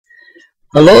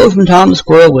Hello from Tom the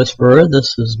Squirrel Whisperer.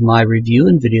 This is my review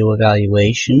and video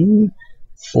evaluation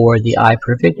for the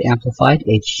iPerfect Amplified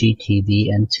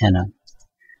HDTV antenna.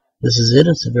 This is it.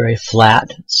 It's a very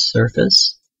flat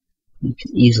surface. You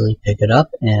can easily pick it up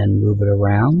and move it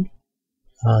around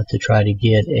to try to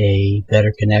get a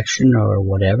better connection or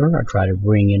whatever, or try to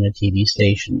bring in a TV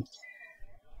station.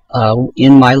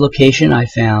 In my location, I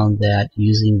found that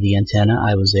using the antenna,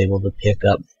 I was able to pick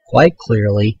up quite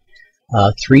clearly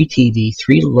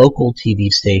three local TV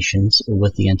stations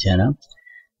with the antenna.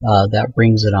 That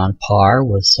brings it on par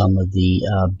with some of the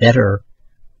better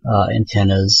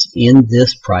antennas in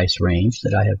this price range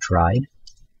that I have tried.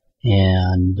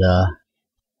 And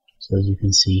so as you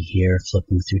can see here,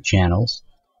 flipping through channels,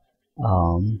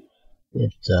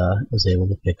 it was able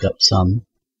to pick up some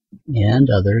and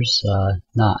others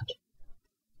not.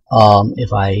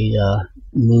 If I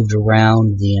moved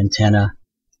around the antenna,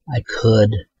 I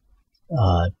could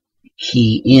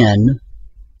key in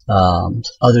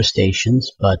other stations,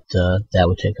 but that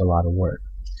would take a lot of work.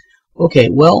 Okay,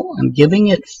 well, I'm giving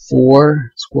it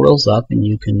 4 squirrels up, and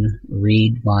you can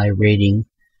read my rating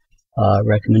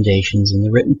recommendations in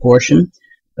the written portion.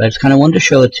 But I just kind of wanted to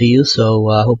show it to you, so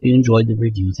I hope you enjoyed the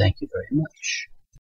review. Thank you very much.